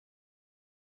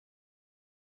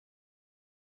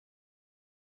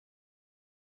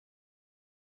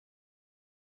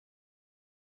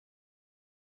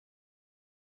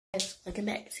Guys, welcome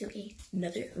back to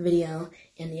another video,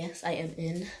 and yes, I am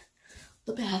in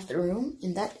the bathroom,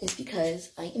 and that is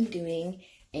because I am doing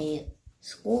a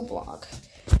school vlog.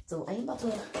 So I am about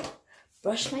to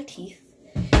brush my teeth,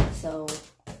 so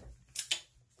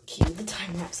cue the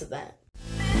time lapse of that.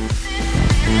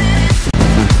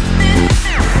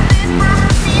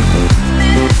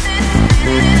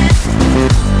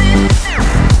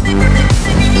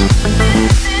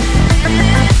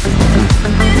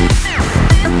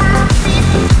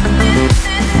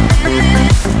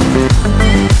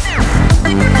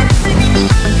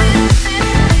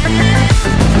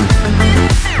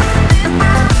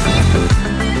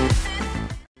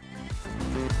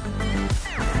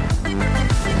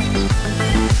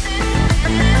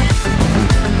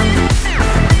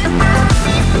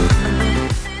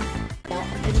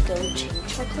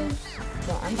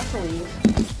 So I'm about to leave.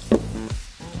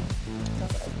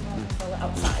 Go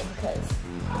outside because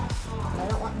I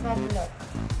don't want bad luck.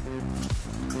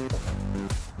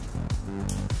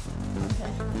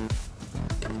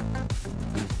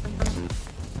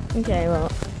 Okay, well,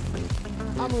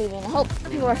 I'm leaving. I hope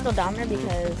people are still down there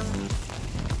because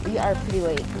we are pretty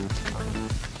late.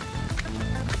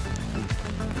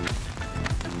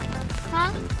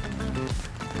 Huh?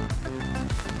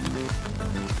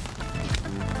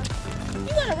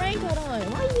 You got a raincoat on.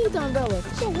 Why do you need the umbrella?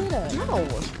 Put your hood up. No.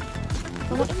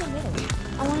 I want in the middle.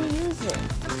 I want to use it.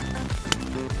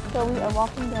 So we are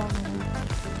walking down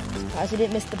here. Surprised we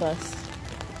didn't miss the bus.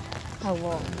 How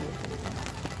long?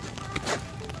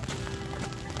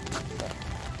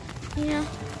 Yeah.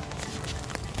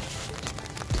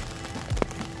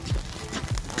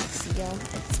 I'll see y'all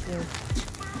at school.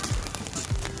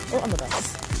 Or on the bus.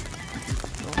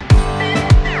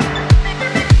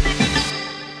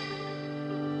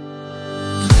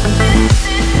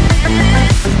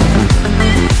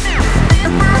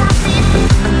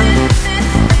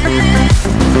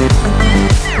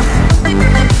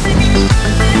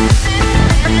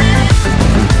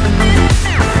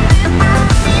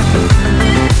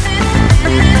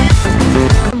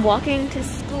 Walking to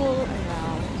school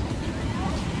now.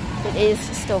 It is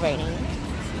still raining.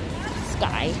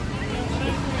 Sky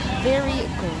very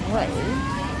gray.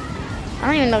 I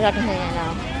don't even know if I can hear it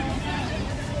now.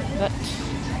 But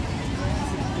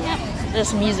yeah,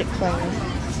 there's music playing.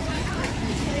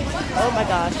 Oh my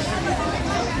gosh.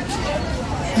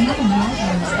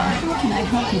 How can I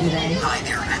help you today? Hi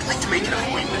there, I'd like to make an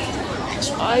appointment.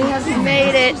 I have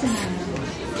made it.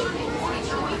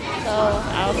 So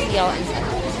I'll see y'all inside.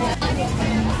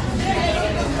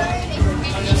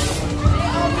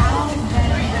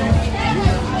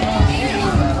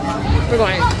 We're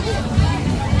going.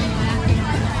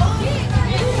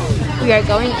 We are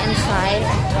going inside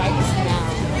right now.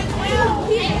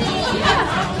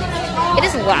 It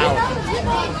is loud.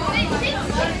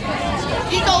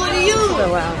 He's going to you.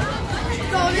 So loud.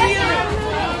 He's going to you.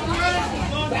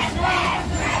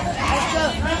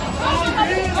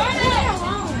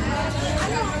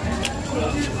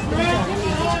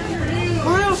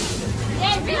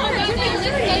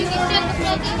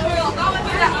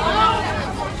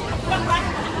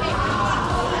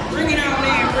 Bring it on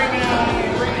in, bring it on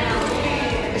in, bring it on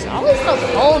in. It's always so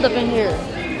cold up in here.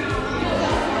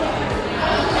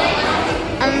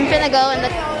 I'm finna go in the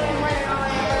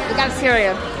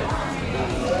cafeteria.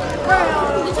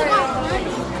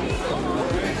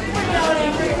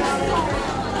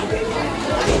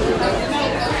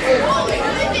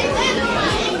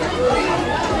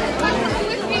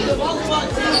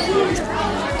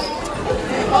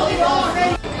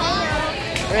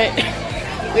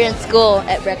 We're in school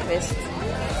at breakfast.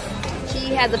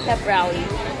 She has a pep rally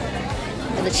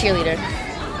as a cheerleader.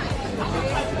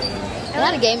 We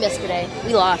had a game yesterday.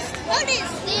 We lost. Hold it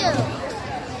still.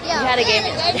 Yeah, We had a game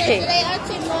yesterday.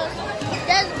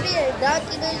 That's big.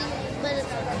 Donkey, but it's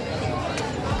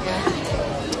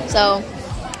Yeah. So,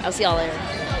 I'll see y'all later.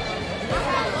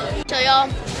 Show y'all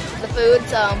the food.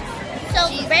 So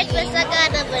for breakfast, I got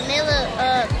a vanilla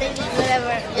thingy,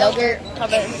 whatever. yogurt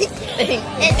covered thing,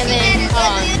 and then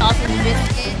sausage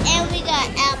biscuit. And we got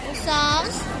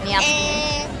applesauce. Yeah.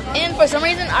 And for some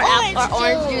reason, our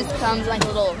orange juice comes in like a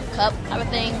little cup type of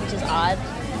thing, which is odd.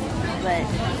 But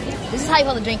this is how you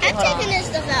hold the drink. I'm Hold on. taking this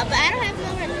stuff out, but I don't have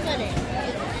nowhere to put it.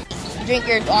 You drink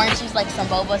your orange juice like some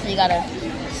boba, so you gotta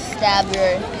stab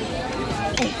your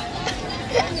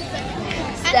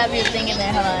thing in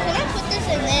there. Hold on. Can I put this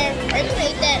in there or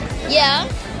take that? Yeah.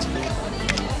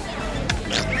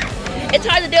 It's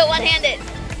hard to do it one-handed.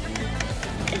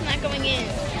 It's not going in.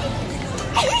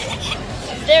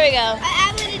 There we go.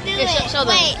 I'm gonna do Here, it. show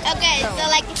them. Wait, okay, so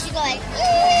like if you go like,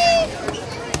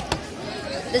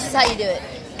 This is how you do it.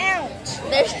 and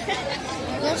You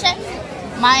want to shake?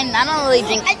 Mine, I don't really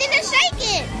drink. I didn't shake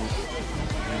it.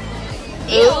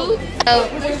 Ew. So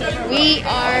we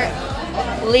are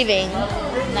leaving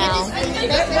now.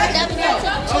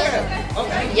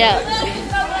 Yeah.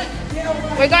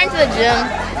 We're going to the gym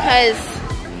because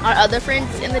our other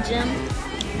friend's in the gym.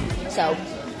 So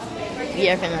we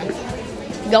are gonna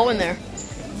go in there.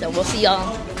 So we'll see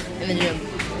y'all in the gym.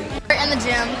 We're in the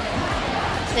gym,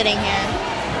 sitting here.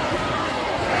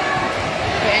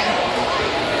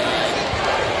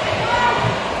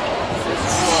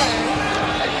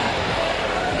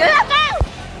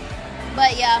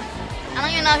 But yeah, I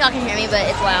don't even know if y'all can hear me, but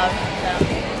it's loud. So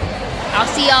I'll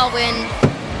see y'all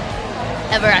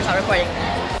whenever I start recording.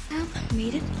 I've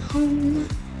made it home.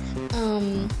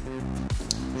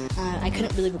 I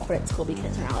couldn't really record at school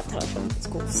because we're not allowed to film at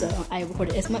school, so I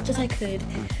recorded as much as I could.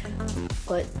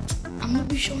 But I'm gonna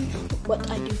be showing you what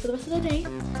I do for the rest of the day.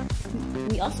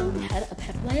 We also had a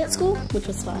pep rally at school, which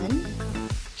was fun.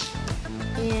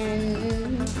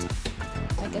 And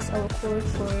I guess I'll record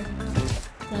for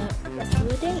the rest of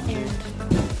the day and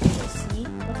we'll see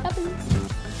what happens.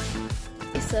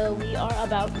 So we are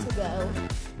about to go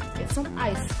get some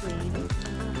ice cream.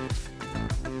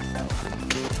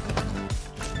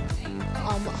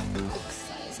 I'm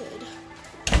excited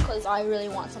because I really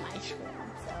want some ice cream.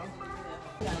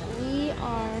 So we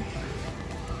are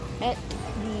at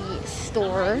the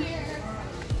store.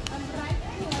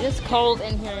 It's cold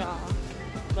in here, y'all,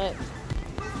 but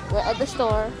we're at the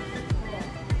store.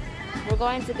 We're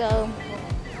going to go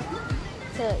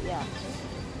to,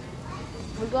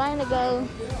 we're going to go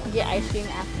get ice cream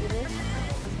after this.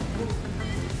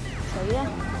 So yeah,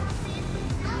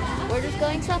 we're just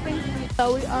going shopping.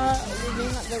 So we are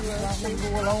leaving at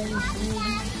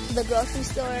the grocery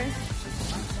store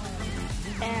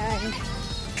and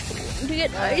to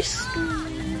get ice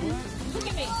cream.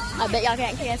 I bet y'all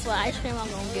can't guess what ice cream I'm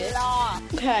gonna get.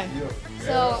 Okay,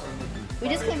 so we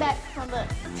just came back from the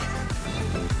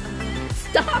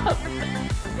Stop!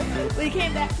 We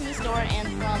came back from the store and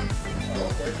from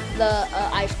the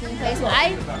ice cream place.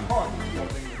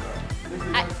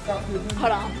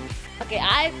 Hold on. Okay,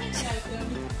 I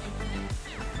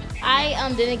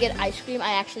didn't get ice cream.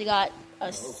 I actually got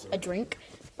a drink,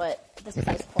 but that's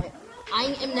besides the point.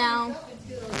 I am now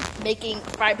making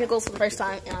fried pickles for the first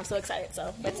time, and I'm so excited.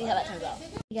 So let's see how that turns out.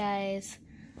 Hey guys,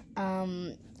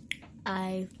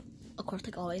 I of course,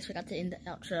 like always, forgot to end the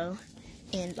outro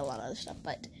and a lot of other stuff,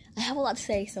 but I have a lot to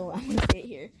say, so I'm gonna say it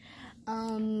here.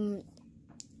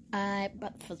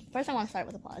 But first I want to start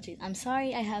with apologies. I'm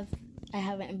sorry I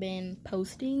haven't been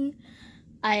posting.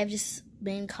 I have just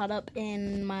been caught up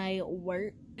in my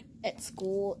work at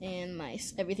school and my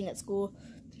everything at school,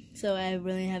 so I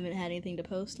really haven't had anything to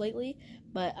post lately.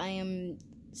 But I am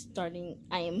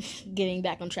getting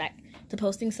back on track to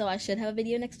posting, so I should have a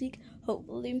video next week,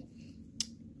 hopefully.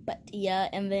 But yeah,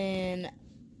 and then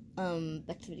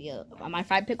back to the video. My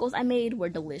fried pickles I made were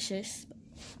delicious,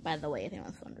 by the way, if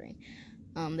anyone's wondering.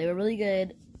 They were really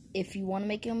good. If you want to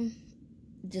make them,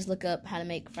 just look up how to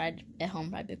make at-home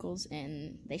fried pickles,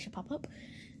 and they should pop up,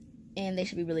 and they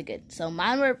should be really good. So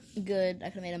mine were good. I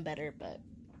could have made them better, but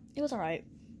it was alright.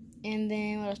 And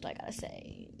then what else do I gotta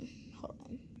say? Hold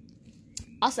on.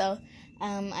 Also,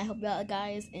 I hope y'all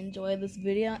guys enjoy this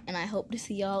video, and I hope to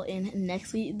see y'all in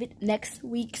next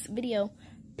week's video.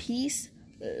 Peace,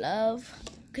 love,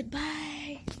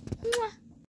 goodbye. Mwah.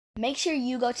 Make sure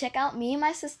you go check out me and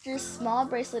my sister's small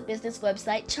bracelet business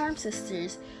website, Charm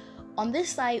Sisters. On this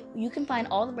site, you can find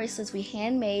all the bracelets we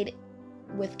handmade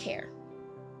with care.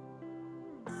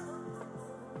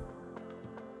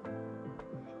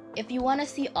 If you want to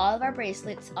see all of our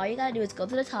bracelets, all you gotta do is go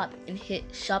to the top and hit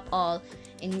Shop All,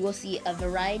 and you will see a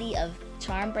variety of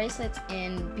charm bracelets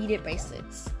and beaded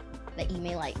bracelets that you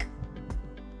may like.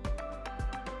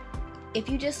 If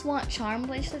you just want charm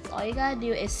bracelets, all you gotta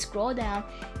do is scroll down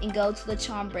and go to the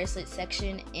charm bracelet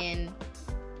section, and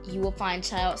you will find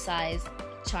child size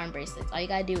charm bracelets. All you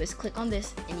gotta do is click on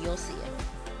this and you'll see it.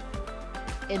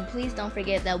 And please don't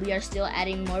forget that we are still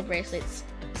adding more bracelets,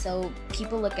 so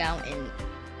keep a lookout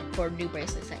for new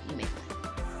bracelets that you may find.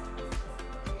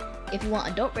 If you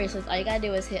want adult bracelets, all you gotta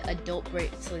do is hit adult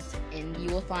bracelets, and you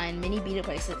will find many beaded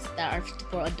bracelets that are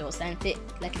for adults and fit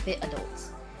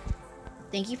adults.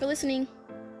 Thank you for listening.